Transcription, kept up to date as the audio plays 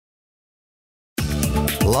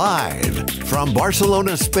Live from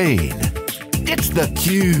Barcelona, Spain, it's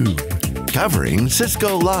theCUBE, covering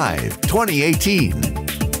Cisco Live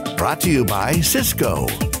 2018. Brought to you by Cisco,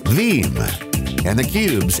 Veeam, and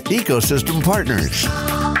theCUBE's ecosystem partners.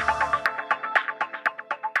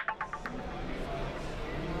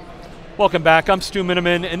 Welcome back, I'm Stu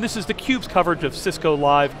Miniman, and this is theCUBE's coverage of Cisco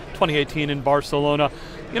Live 2018 in Barcelona.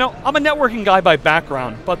 You know, I'm a networking guy by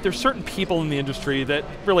background, but there's certain people in the industry that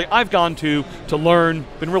really I've gone to learn,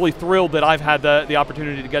 been really thrilled that I've had the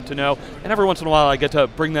opportunity to get to know, and every once in a while I get to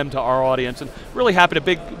bring them to our audience, and really happy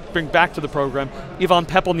to bring back to the program Ivan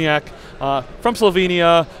Pepelnjak from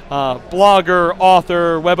Slovenia, blogger,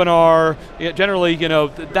 author, webinar, generally, you know,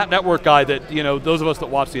 that network guy that, you know, those of us that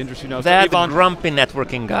watch the industry know. That so Ivan, grumpy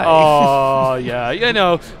networking guy. Oh, yeah, you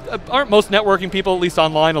know, aren't most networking people, at least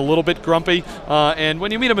online, a little bit grumpy? And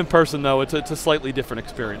when you meet them in person, though, it's a slightly different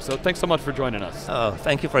experience. So thanks so much for joining us. Oh,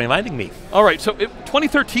 thank you for inviting me. All right, so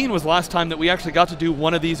 2013 was the last time that we actually got to do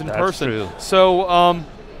one of these in person. That's true. So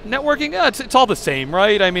networking, yeah, it's all the same,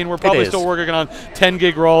 right? I mean, we're probably still working on 10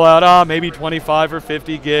 gig rollout, maybe 25 or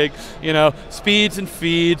 50 gig, you know, speeds and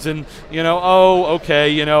feeds and, you know, oh, okay,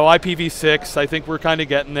 you know, IPv6, I think we're kind of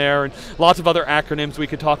getting there, and lots of other acronyms we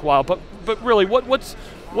could talk a while, but really, what's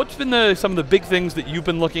been some of the big things that you've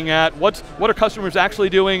been looking at? What are customers actually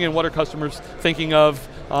doing, and what are customers thinking of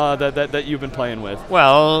that you've been playing with?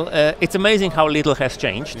 Well, it's amazing how little has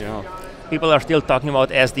changed. Yeah. People are still talking about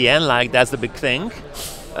SDN like that's the big thing.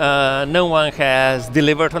 No one has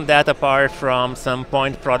delivered on that apart from some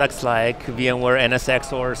point products like VMware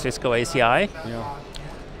NSX or Cisco ACI.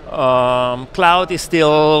 Yeah. Cloud is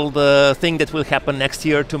still the thing that will happen next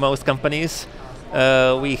year to most companies.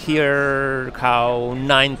 We hear how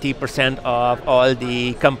 90% of all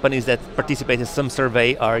the companies that participate in some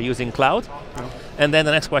survey are using cloud. Yeah. And then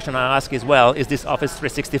the next question I ask is, well, is this Office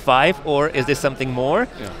 365 or is this something more?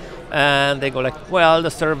 Yeah. And they go like, well, the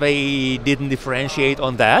survey didn't differentiate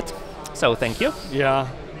on that, so thank you. Yeah.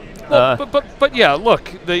 Well, but yeah, look,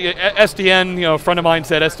 the SDN, you know, a friend of mine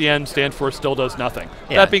said SDN stands for still does nothing.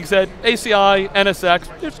 Yeah. That being said, ACI,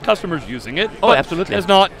 NSX, there's customers using it. Oh, but absolutely. has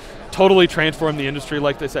not totally transformed the industry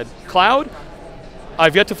like they said. Cloud,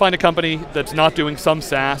 I've yet to find a company that's not doing some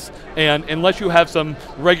SaaS, and unless you have some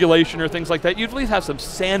regulation or things like that, you at least have some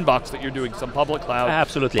sandbox that you're doing some public cloud.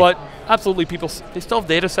 Absolutely. But absolutely, people, they still have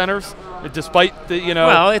data centers, despite the, you know,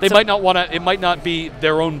 well, they might not want to, it might not be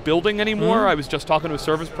their own building anymore. I was just talking to a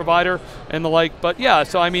service provider and the like, but yeah,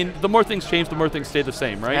 so I mean, the more things change, the more things stay the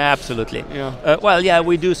same, right? Absolutely. Yeah. Well, yeah,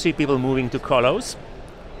 we do see people moving to colos,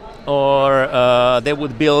 or they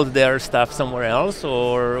would build their stuff somewhere else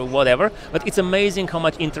or whatever. But it's amazing how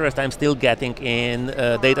much interest I'm still getting in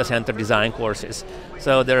data center design courses.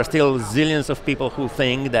 So there are still zillions of people who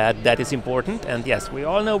think that that is important, and yes, we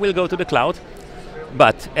all know we'll go to the cloud,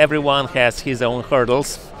 but everyone has his own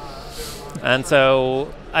hurdles. And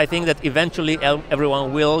so I think that eventually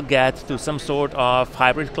everyone will get to some sort of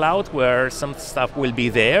hybrid cloud where some stuff will be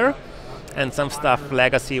there, and some stuff,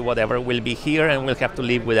 legacy, whatever, will be here, and we'll have to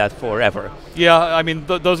live with that forever. Yeah, I mean,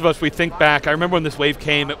 those of us, we think back, I remember when this wave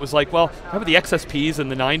came, it was like, well, remember the XSPs in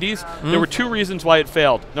the 90s? There were two reasons why it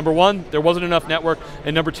failed. Number one, there wasn't enough network,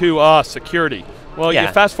 and number two, security. Well, you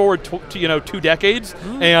fast forward to you know, 2 decades,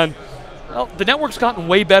 and well, the network's gotten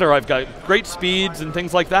way better. I've got great speeds and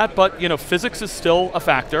things like that, but you know, physics is still a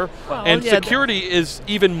factor, and security is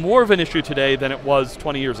even more of an issue today than it was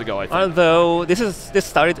 20 years ago, I think. Although this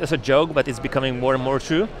started as a joke, but it's becoming more and more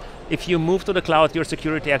true. If you move to the cloud, your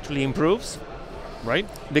security actually improves. Right?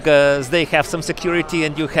 Because they have some security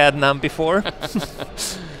and you had none before.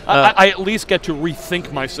 I at least get to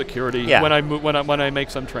rethink my security when I make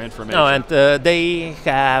some transformation. No, and they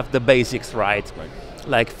have the basics right.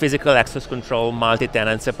 Like physical access control,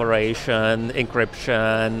 multi-tenant separation,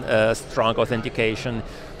 encryption, strong authentication.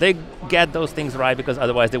 They get those things right because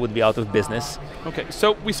otherwise they would be out of business. Okay,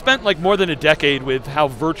 so we spent like more than a decade with how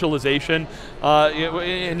virtualization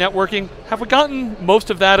in networking. Have we gotten most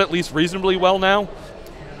of that at least reasonably well now?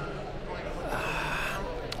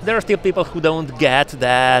 There are still people who don't get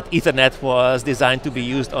that Ethernet was designed to be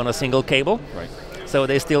used on a single cable. Right. So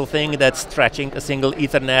they still think that stretching a single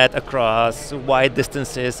Ethernet across wide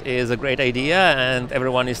distances is a great idea, and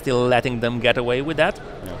everyone is still letting them get away with that.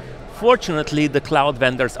 Yeah. Fortunately, the cloud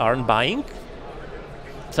vendors aren't buying.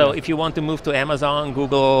 So if you want to move to Amazon,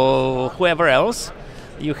 Google, whoever else,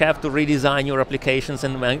 you have to redesign your applications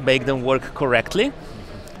and make them work correctly.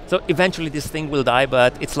 So eventually this thing will die,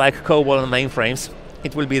 but it's like COBOL and mainframes.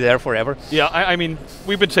 it will be there forever. Yeah, I mean,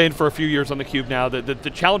 we've been saying for a few years on theCUBE now that the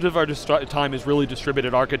challenge of our time is really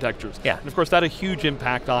distributed architectures. Yeah. And of course that had a huge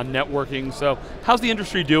impact on networking, so how's the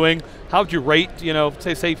industry doing? How would you rate,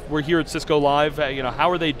 say we're here at Cisco Live, how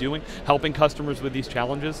are they doing, helping customers with these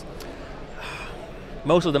challenges?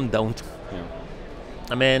 Most of them don't. Yeah.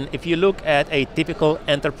 I mean, if you look at a typical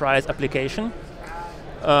enterprise application,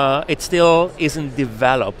 it still isn't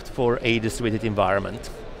developed for a distributed environment.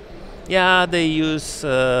 Yeah, they use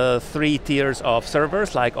 3 tiers of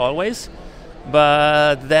servers, like always,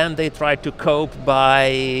 but then they try to cope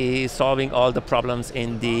by solving all the problems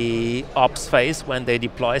in the ops phase when they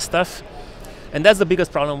deploy stuff. And that's the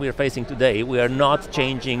biggest problem we're facing today. We are not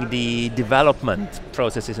changing the development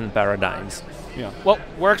processes and paradigms. Yeah. Well,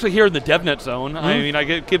 we're actually here in the DevNet zone. I mean, I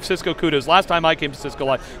give Cisco kudos. Last time I came to Cisco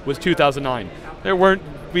Live was 2009.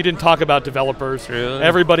 We didn't talk about developers. Really?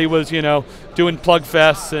 Everybody was, doing plug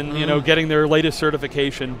fests and getting their latest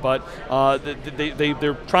certification. But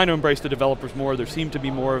they're trying to embrace the developers more. There seem to be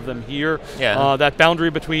more of them here. Yeah. That boundary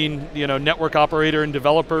between network operator and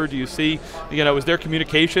developer. Do you see? Is there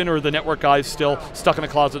communication, or are the network guys still stuck in a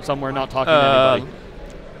closet somewhere, not talking to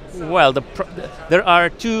anybody? Well, there are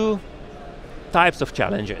 2 types of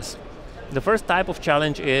challenges. The first type of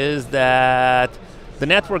challenge is that the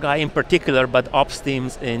network guy in particular, but ops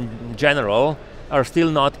teams in general, are still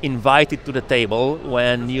not invited to the table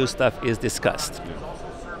when new stuff is discussed.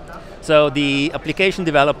 Yeah. So the application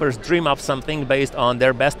developers dream up something based on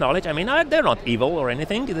their best knowledge. I mean, they're not evil or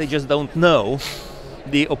anything, they just don't know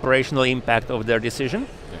the operational impact of their decision.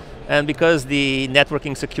 Yeah. And because the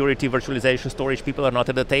networking, security, virtualization, storage people are not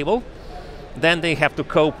at the table, then they have to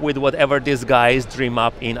cope with whatever these guys dream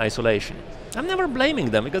up in isolation. I'm never blaming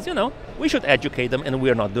them because, we should educate them, and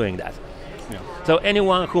we're not doing that. Yeah. So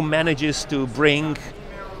anyone who manages to bring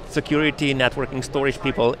security, networking, storage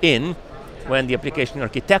people in when the application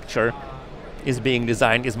architecture is being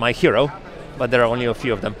designed is my hero, but there are only a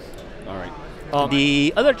few of them. All right.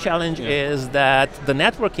 The other challenge is that the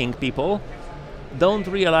networking people don't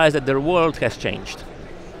realize that their world has changed,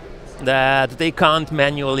 that they can't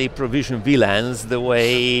manually provision VLANs the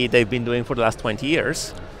way they've been doing for the last 20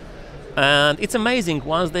 years. And it's amazing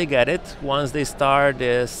once they get it, once they start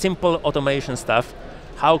simple automation stuff,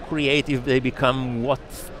 how creative they become, what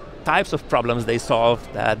types of problems they solve,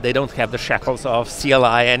 that they don't have the shackles of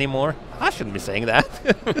CLI anymore. I shouldn't be saying that.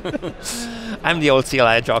 I'm the old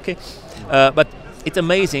CLI jockey. But it's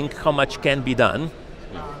amazing how much can be done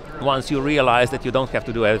once you realize that you don't have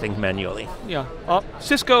to do everything manually. Yeah,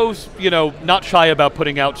 Cisco's not shy about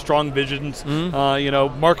putting out strong visions.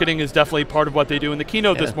 Marketing is definitely part of what they do. In the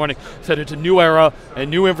keynote this morning, said it's a new era, a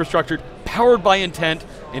new infrastructure, powered by intent,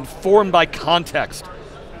 informed by context.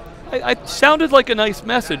 I sounded like a nice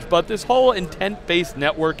message, but this whole intent-based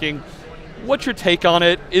networking, what's your take on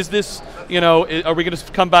it? Is this, are we going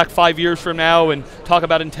to come back 5 years from now and talk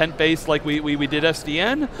about intent-based like we did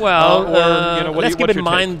SDN? Well, let's keep in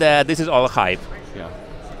mind that this is all hype. Yeah.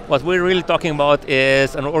 What we're really talking about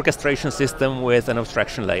is an orchestration system with an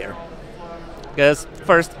abstraction layer. Because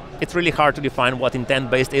first, it's really hard to define what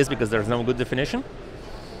intent-based is because there's no good definition.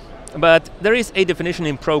 But there is a definition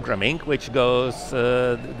in programming which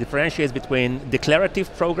differentiates between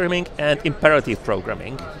declarative programming and imperative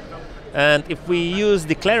programming. And if we use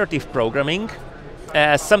declarative programming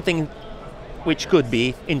as something which could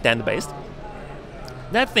be intent-based,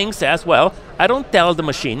 that thing says, well, I don't tell the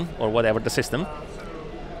machine, or whatever the system,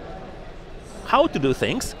 how to do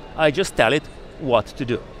things, I just tell it what to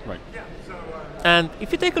do. Right. And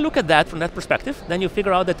if you take a look at that from that perspective, then you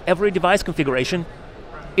figure out that every device configuration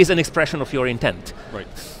is an expression of your intent. Right.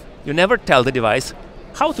 You never tell the device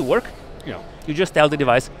how to work, you just tell the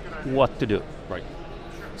device what to do. Right.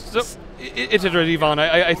 So, it's interesting, Ivan.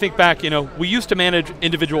 I think back, we used to manage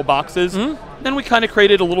individual boxes, then we kind of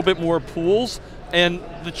created a little bit more pools, and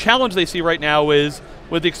the challenge they see right now is,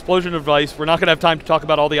 with the explosion of device, we're not going to have time to talk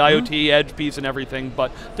about all the IoT edge piece and everything,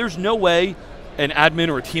 but there's no way an admin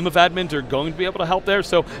or a team of admins are going to be able to help there,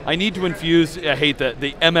 so I need to infuse, I hate the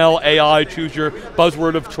ML, AI, choose your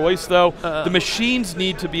buzzword of choice though. The machines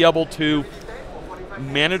need to be able to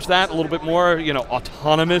manage that a little bit more,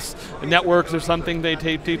 autonomous networks or something they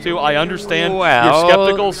take to. I understand you're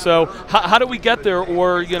skeptical, so how do we get there,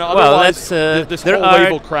 or otherwise this whole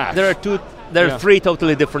wave will crash? There are 3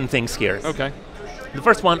 totally different things here. Okay. The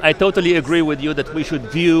first one, I totally agree with you that we should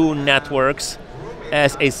view networks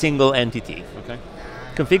as a single entity. Okay.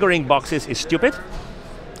 Configuring boxes is stupid.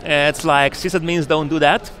 It's like sysadmins don't do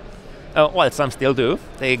that. Well, some still do.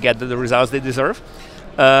 They get the results they deserve.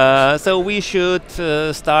 So we should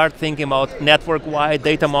start thinking about network-wide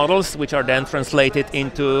data models, which are then translated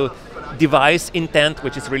into device intent,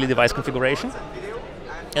 which is really device configuration.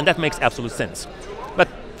 And that makes absolute sense. But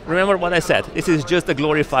remember what I said, this is just a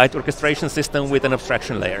glorified orchestration system with an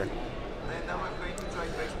abstraction layer.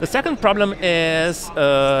 The second problem is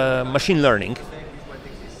machine learning.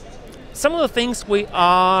 Some of the things we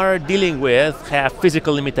are dealing with have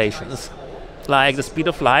physical limitations, like the speed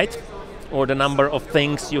of light or the number of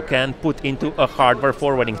things you can put into a hardware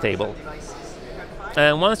forwarding table.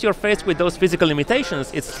 And once you're faced with those physical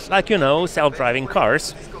limitations, it's like, self-driving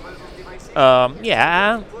cars.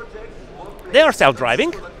 Yeah, they are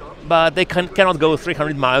self-driving, but they cannot go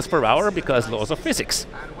 300 miles per hour because laws of physics.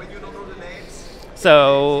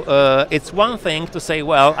 So it's one thing to say,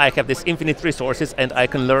 well, I have this infinite resources and I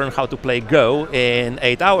can learn how to play Go in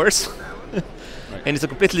 8 hours. And it's a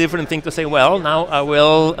completely different thing to say, well, now I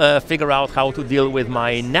will figure out how to deal with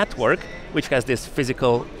my network, which has these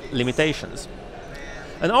physical limitations.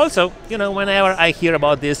 And also, whenever I hear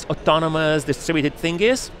about this autonomous distributed thing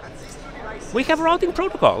we have routing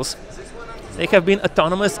protocols. They have been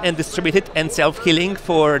autonomous and distributed and self-healing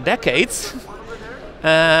for decades.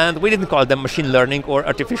 And we didn't call them machine learning or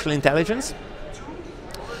artificial intelligence.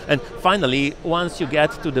 And finally, once you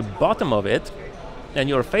get to the bottom of it, and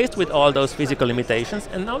you're faced with all those physical limitations,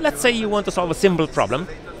 and now let's say you want to solve a simple problem,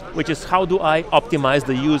 which is how do I optimize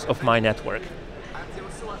the use of my network?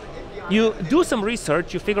 You do some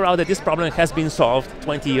research, you figure out that this problem has been solved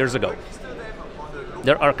 20 years ago.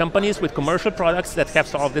 There are companies with commercial products that have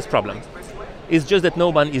solved this problem. It's just that no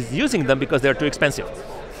one is using them because they're too expensive.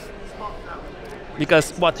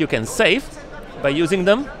 Because what you can save by using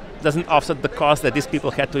them doesn't offset the cost that these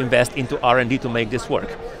people had to invest into R&D to make this work.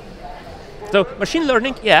 So machine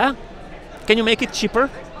learning, yeah. Can you make it cheaper?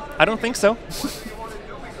 I don't think so.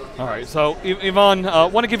 All right, so Ivan,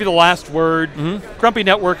 want to give you the last word. Grumpy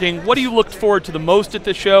Networking, what do you look forward to the most at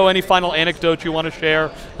the show? Any final anecdotes you want to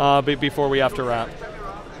share before we have to wrap?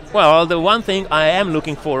 Well, the one thing I am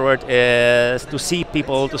looking forward is to see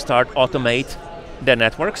people to start automate their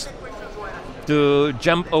networks, to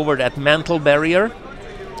jump over that mental barrier.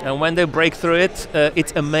 And when they break through it,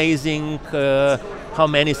 it's amazing how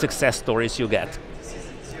many success stories you get.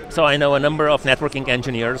 So I know a number of networking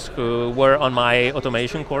engineers who were on my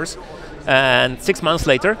automation course, and 6 months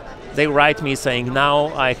later, they write me saying, now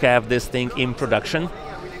I have this thing in production,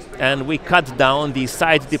 and we cut down the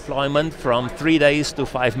site deployment from 3 days to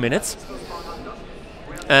 5 minutes.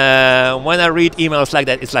 When I read emails like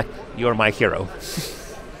that, it's like, you're my hero.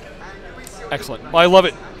 Excellent. Well, I love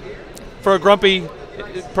it. For a grumpy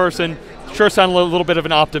person, sure sound a little bit of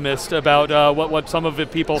an optimist about what some of the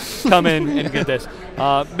people come in and get this.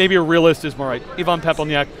 Maybe a realist is more right. Ivan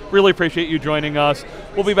Pepelnjak, really appreciate you joining us.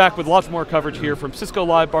 We'll be back with lots more coverage here from Cisco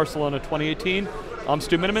Live Barcelona 2018. I'm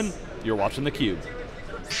Stu Miniman. You're watching theCUBE.